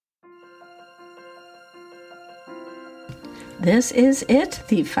this is it,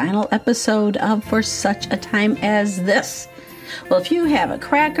 the final episode of For Such a Time as This. Well, if you have a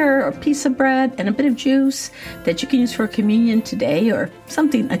cracker or a piece of bread and a bit of juice that you can use for communion today or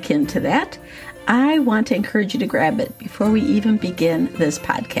something akin to that, I want to encourage you to grab it before we even begin this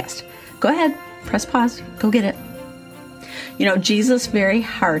podcast. Go ahead, press pause, go get it. You know, Jesus' very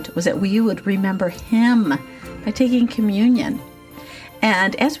heart was that we would remember him by taking communion.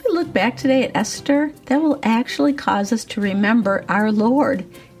 And as we look back today at Esther, that will actually cause us to remember our Lord.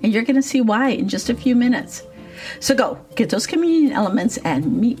 And you're going to see why in just a few minutes. So go, get those communion elements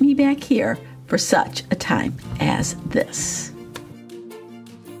and meet me back here for such a time as this.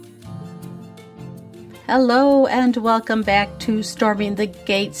 Hello and welcome back to Storming the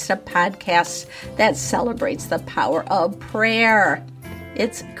Gates, a podcast that celebrates the power of prayer.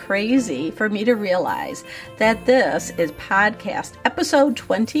 It's crazy for me to realize that this is podcast episode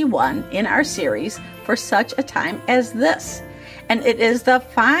 21 in our series For Such a Time as This. And it is the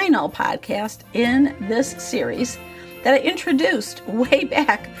final podcast in this series that I introduced way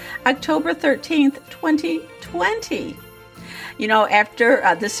back October 13th, 2020. You know, after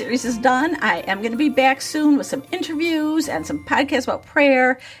this series is done, I am going to be back soon with some interviews and some podcasts about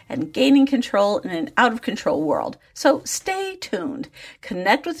prayer and gaining control in an out-of-control world. So stay tuned.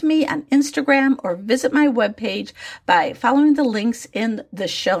 Connect with me on Instagram or visit my webpage by following the links in the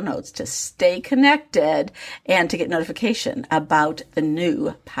show notes to stay connected and to get notification about the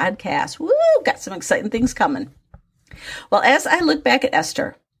new podcast. Woo! Got some exciting things coming. Well, as I look back at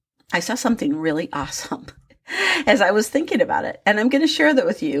Esther, I saw something really awesome as I was thinking about it. And I'm going to share that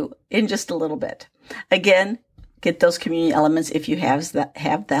with you in just a little bit. Again, get those communion elements if you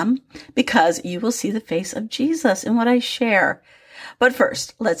have them, because you will see the face of Jesus in what I share. But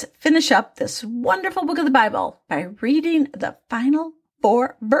first, let's finish up this wonderful book of the Bible by reading the final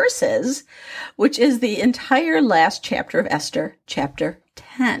 4 verses, which is the entire last chapter of Esther, chapter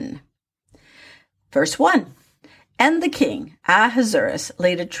 10. Verse 1. And the king, Ahasuerus,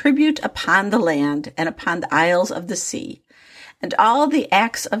 laid a tribute upon the land and upon the isles of the sea, and all the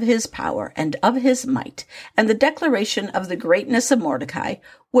acts of his power and of his might, and the declaration of the greatness of Mordecai,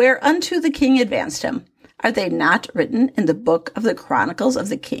 whereunto the king advanced him. Are they not written in the book of the chronicles of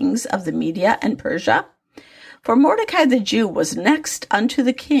the kings of the Media and Persia? For Mordecai the Jew was next unto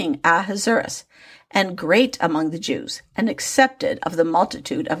the king Ahasuerus, and great among the Jews, and accepted of the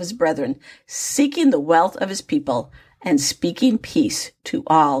multitude of his brethren, seeking the wealth of his people, and speaking peace to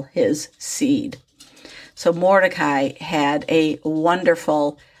all his seed. So Mordecai had a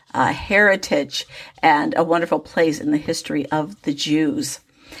wonderful heritage and a wonderful place in the history of the Jews.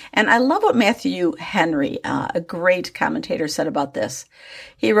 And I love what Matthew Henry, a great commentator, said about this.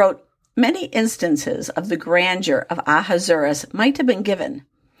 He wrote, "Many instances of the grandeur of Ahasuerus might have been given.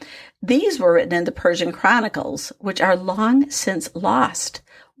 These were written in the Persian chronicles, which are long since lost,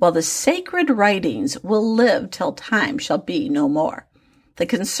 while the sacred writings will live till time shall be no more. The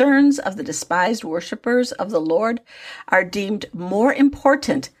concerns of the despised worshippers of the Lord are deemed more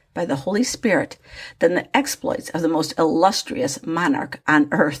important by the Holy Spirit than the exploits of the most illustrious monarch on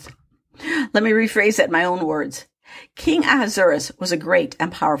earth." Let me rephrase that in my own words. King Ahasuerus was a great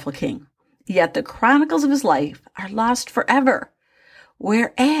and powerful king, yet the chronicles of his life are lost forever.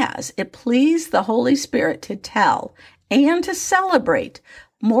 Whereas it pleased the Holy Spirit to tell and to celebrate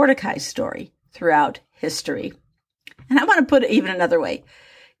Mordecai's story throughout history. And I want to put it even another way.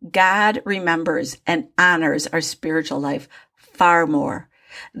 God remembers and honors our spiritual life far more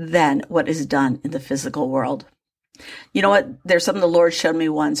than what is done in the physical world. You know what? There's something the Lord showed me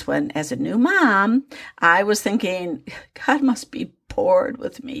once when, as a new mom, I was thinking, God must be bored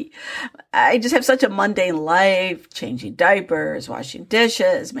with me. I just have such a mundane life, changing diapers, washing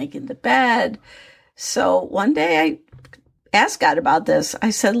dishes, making the bed. So one day I asked God about this. I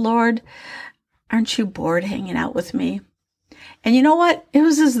said, Lord, aren't you bored hanging out with me? And you know what? It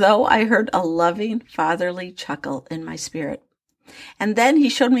was as though I heard a loving, fatherly chuckle in my spirit. And then he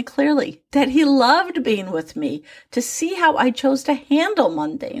showed me clearly that he loved being with me, to see how I chose to handle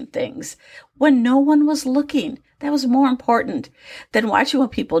mundane things when no one was looking. That was more important than watching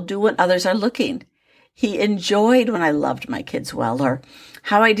what people do when others are looking. He enjoyed when I loved my kids well, or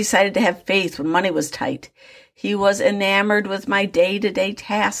how I decided to have faith when money was tight. He was enamored with my day-to-day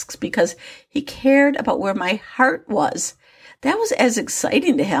tasks because he cared about where my heart was. That was as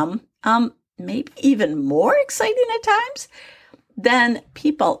exciting to him, maybe even more exciting at times, than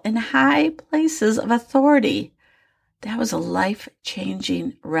people in high places of authority. That was a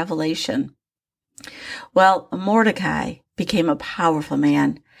life-changing revelation. Well, Mordecai became a powerful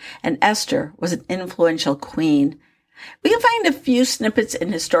man, and Esther was an influential queen. We can find a few snippets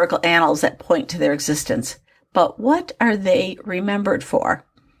in historical annals that point to their existence, But what are they remembered for?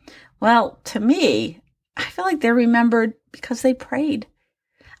 Well, to me, I feel like they're remembered because they prayed.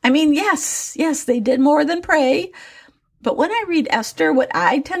 I mean, yes, they did more than pray. But when I read Esther, what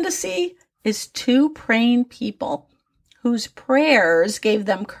I tend to see is two praying people whose prayers gave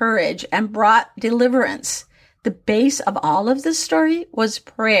them courage and brought deliverance. The base of all of this story was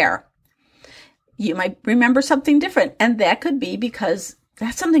prayer. You might remember something different, and that could be because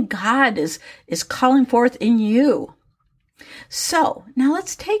that's something God is calling forth in you. So now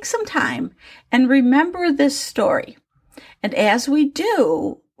let's take some time and remember this story. And as we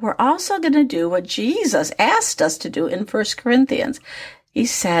do, we're also going to do what Jesus asked us to do in 1 Corinthians. He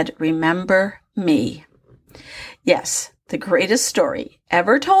said, remember me. Yes, the greatest story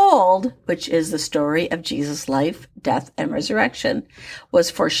ever told, which is the story of Jesus' life, death, and resurrection,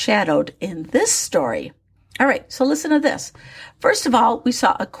 was foreshadowed in this story. All right, so listen to this. First of all, we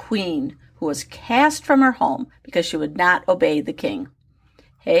saw a queen who was cast from her home because she would not obey the king.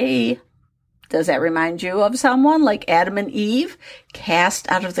 Hey, does that remind you of someone like Adam and Eve, cast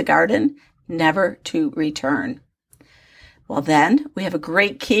out of the garden, never to return? Well, then we have a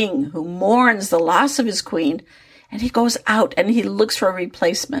great king who mourns the loss of his queen, and he goes out and he looks for a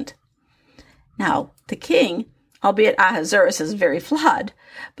replacement. Now, the king, albeit Ahasuerus, is very flawed,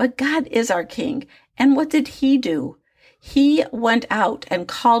 but God is our king. And what did he do? He went out and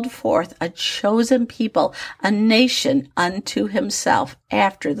called forth a chosen people, a nation unto himself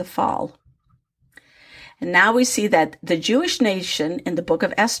after the fall. And now we see that the Jewish nation in the book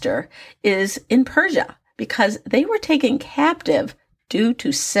of Esther is in Persia because they were taken captive due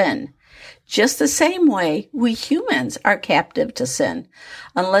to sin. Just the same way we humans are captive to sin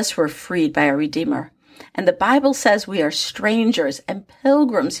unless we're freed by our Redeemer. And the Bible says we are strangers and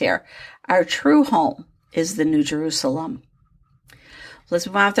pilgrims here. Our true home is the New Jerusalem. Let's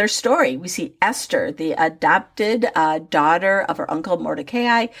move on with our story. We see Esther, the adopted daughter of her uncle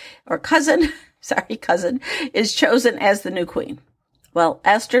Mordecai, or cousin, is chosen as the new queen. Well,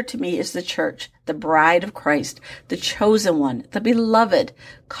 Esther to me is the church, the bride of Christ, the chosen one, the beloved,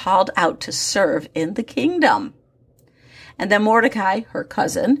 called out to serve in the kingdom. And then Mordecai, her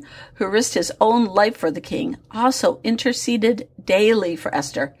cousin, who risked his own life for the king, also interceded daily for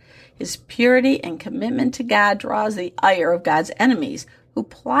Esther. His purity and commitment to God draws the ire of God's enemies, who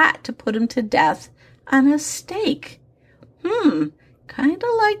plot to put him to death on a stake. Kind of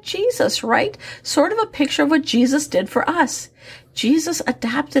like Jesus, right? Sort of a picture of what Jesus did for us. Jesus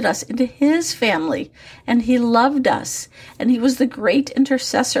adopted us into his family, and he loved us, and he was the great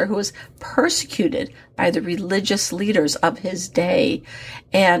intercessor who was persecuted by the religious leaders of his day.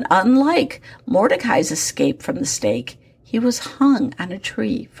 And unlike Mordecai's escape from the stake, he was hung on a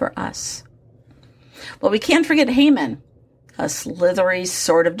tree for us. Well, we can't forget Haman, a slithery,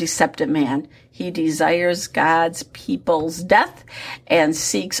 sort of deceptive man. He desires God's people's death and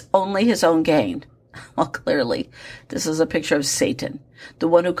seeks only his own gain. Well, clearly, this is a picture of Satan, the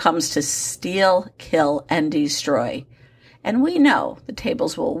one who comes to steal, kill, and destroy. And we know the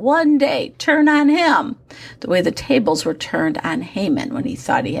tables will one day turn on him, the way the tables were turned on Haman when he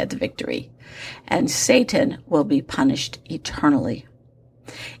thought he had the victory. And Satan will be punished eternally.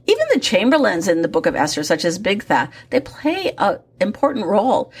 Even the chamberlains in the book of Esther, such as Bigtha, they play an important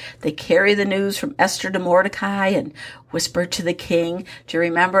role. They carry the news from Esther to Mordecai and whisper to the king. Do you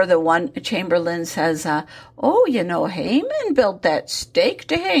remember the one chamberlain says, Haman built that stake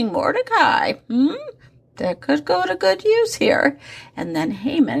to hang Mordecai. That could go to good use here. And then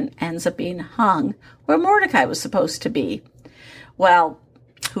Haman ends up being hung where Mordecai was supposed to be. Well,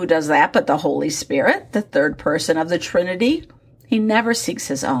 who does that but the Holy Spirit, the third person of the Trinity? He never seeks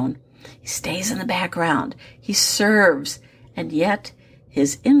his own. He stays in the background. He serves, and yet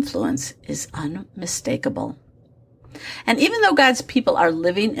his influence is unmistakable. And even though God's people are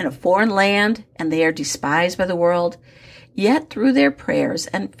living in a foreign land and they are despised by the world, yet through their prayers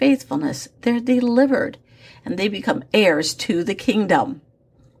and faithfulness, they're delivered and they become heirs to the kingdom.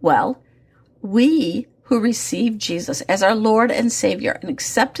 Well, we who receive Jesus as our Lord and Savior and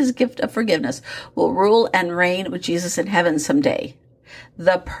accept his gift of forgiveness will rule and reign with Jesus in heaven someday.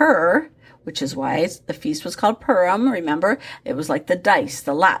 The Pur, which is why the feast was called Purim, remember? It was like the dice,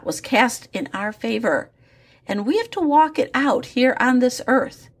 the lot was cast in our favor. And we have to walk it out here on this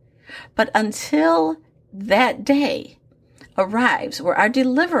earth. But until that day arrives where our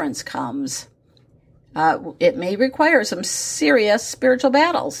deliverance comes, it may require some serious spiritual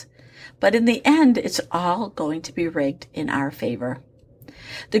battles. But in the end, it's all going to be rigged in our favor.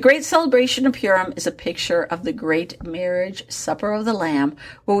 The great celebration of Purim is a picture of the great marriage supper of the Lamb,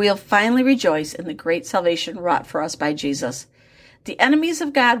 where we'll finally rejoice in the great salvation wrought for us by Jesus. The enemies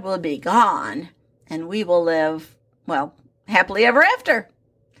of God will be gone, and we will live, well, happily ever after.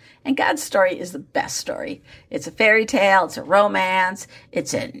 And God's story is the best story. It's a fairy tale, it's a romance,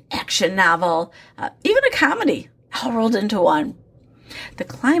 it's an action novel, even a comedy, all rolled into one. The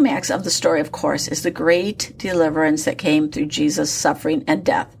climax of the story, of course, is the great deliverance that came through Jesus' suffering and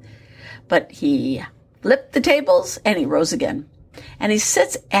death. But he flipped the tables and he rose again. And he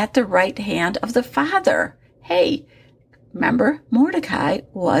sits at the right hand of the Father. Hey, remember, Mordecai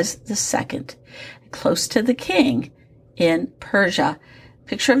was the second, close to the king in Persia.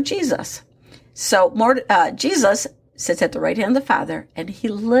 Picture of Jesus. So Jesus sits at the right hand of the Father, and he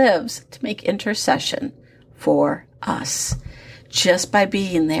lives to make intercession for us. Just by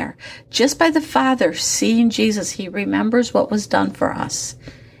being there, just by the Father seeing Jesus, he remembers what was done for us.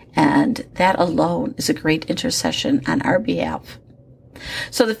 And that alone is a great intercession on our behalf.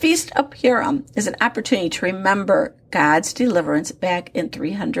 So the Feast of Purim is an opportunity to remember God's deliverance back in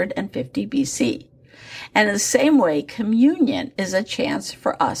 350 BC. And in the same way, communion is a chance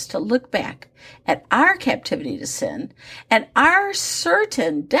for us to look back at our captivity to sin and our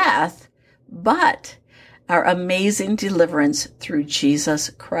certain death, but our amazing deliverance through Jesus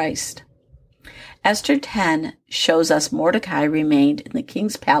Christ. Esther 10 shows us Mordecai remained in the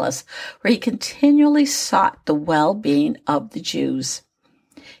king's palace where he continually sought the well-being of the Jews.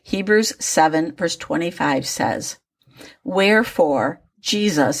 Hebrews 7 verse 25 says, "Wherefore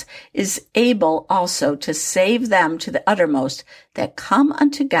Jesus is able also to save them to the uttermost that come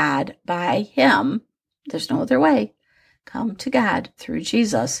unto God by him," there's no other way, come to God through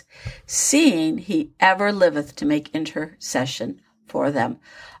Jesus, "seeing he ever liveth to make intercession for them,"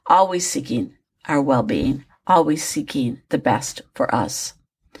 always seeking our well-being, always seeking the best for us.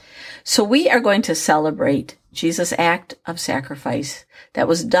 So we are going to celebrate Jesus' act of sacrifice that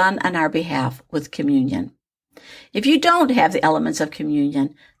was done on our behalf with communion. If you don't have the elements of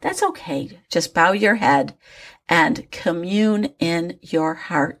communion, that's okay. Just bow your head and commune in your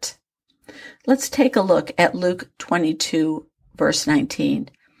heart. Let's take a look at Luke 22, verse 19.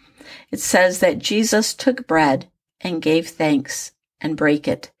 It says that Jesus took bread and gave thanks and brake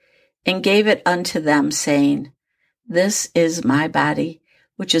it and gave it unto them, saying, "This is my body,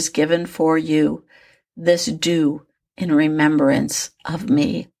 which is given for you. This do in remembrance of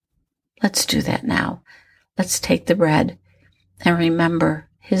me." Let's do that now. Let's take the bread and remember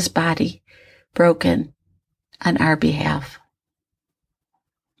his body broken on our behalf.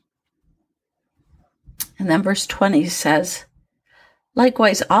 And then verse 20 says,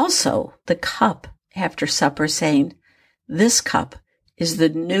 "Likewise also the cup after supper, saying, This cup is the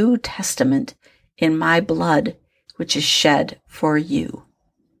New Testament in my blood, which is shed for you."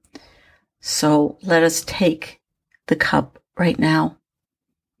 So let us take the cup right now.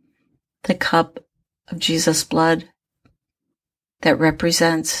 The cup of Jesus' blood that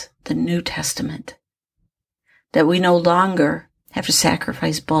represents the New Testament, that we no longer have to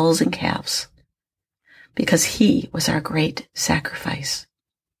sacrifice bulls and calves because he was our great sacrifice.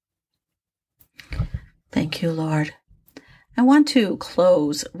 Thank you, Lord. I want to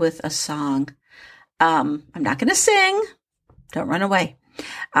close with a song. I'm not going to sing. Don't run away.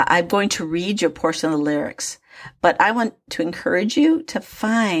 I'm going to read you a portion of the lyrics, but I want to encourage you to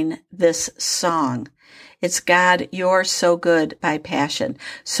find this song. It's God, You're So Good by Passion.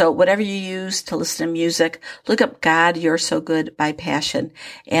 So whatever you use to listen to music, look up God, You're So Good by Passion.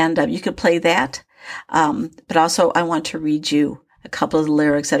 And you could play that. But also I want to read you a couple of the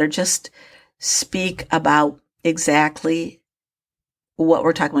lyrics that are just speak about exactly what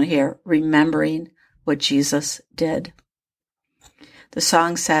we're talking about here, remembering what Jesus did. The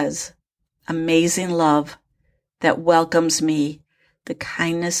song says, "Amazing love that welcomes me, the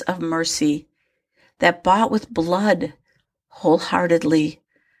kindness of mercy that bought with blood wholeheartedly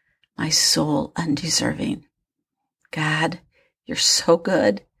my soul undeserving. God, you're so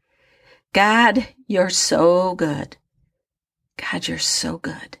good. God, you're so good. God, you're so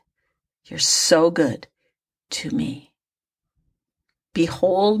good. You're so good to me.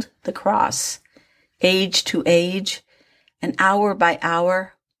 Behold the cross, age to age, and hour by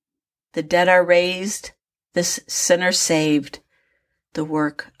hour, the dead are raised, this sinner saved, the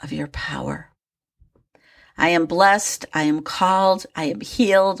work of your power. I am blessed, I am called, I am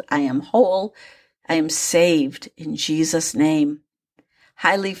healed, I am whole, I am saved in Jesus' name.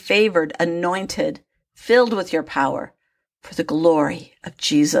 Highly favored, anointed, filled with your power for the glory of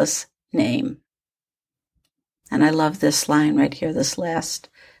Jesus' name." And I love this line right here, this last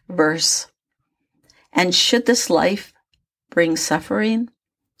verse. "And should this life bring suffering,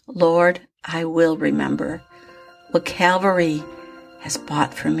 Lord, I will remember what Calvary has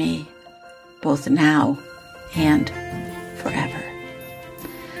bought for me, both now and forever."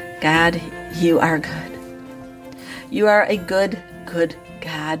 God, you are good. You are a good, good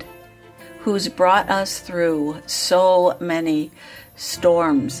God who's brought us through so many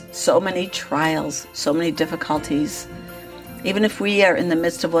storms, so many trials, so many difficulties. Even if we are in the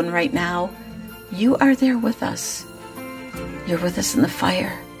midst of one right now, you are there with us. You're with us in the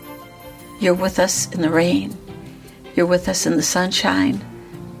fire. You're with us in the rain. You're with us in the sunshine.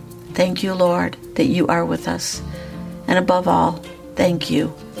 Thank you, Lord, that you are with us. And above all, thank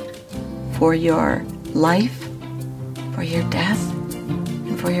you for your life, for your death,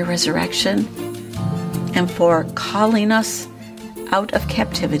 and for your resurrection, and for calling us out of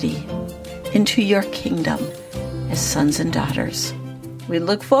captivity into your kingdom as sons and daughters. We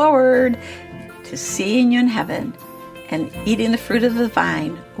look forward to seeing you in heaven and eating the fruit of the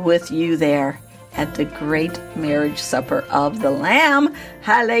vine with you there at the great marriage supper of the Lamb.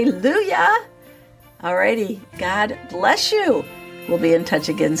 Hallelujah! Alrighty, God bless you. We'll be in touch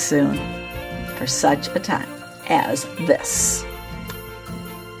again soon for such a time as this.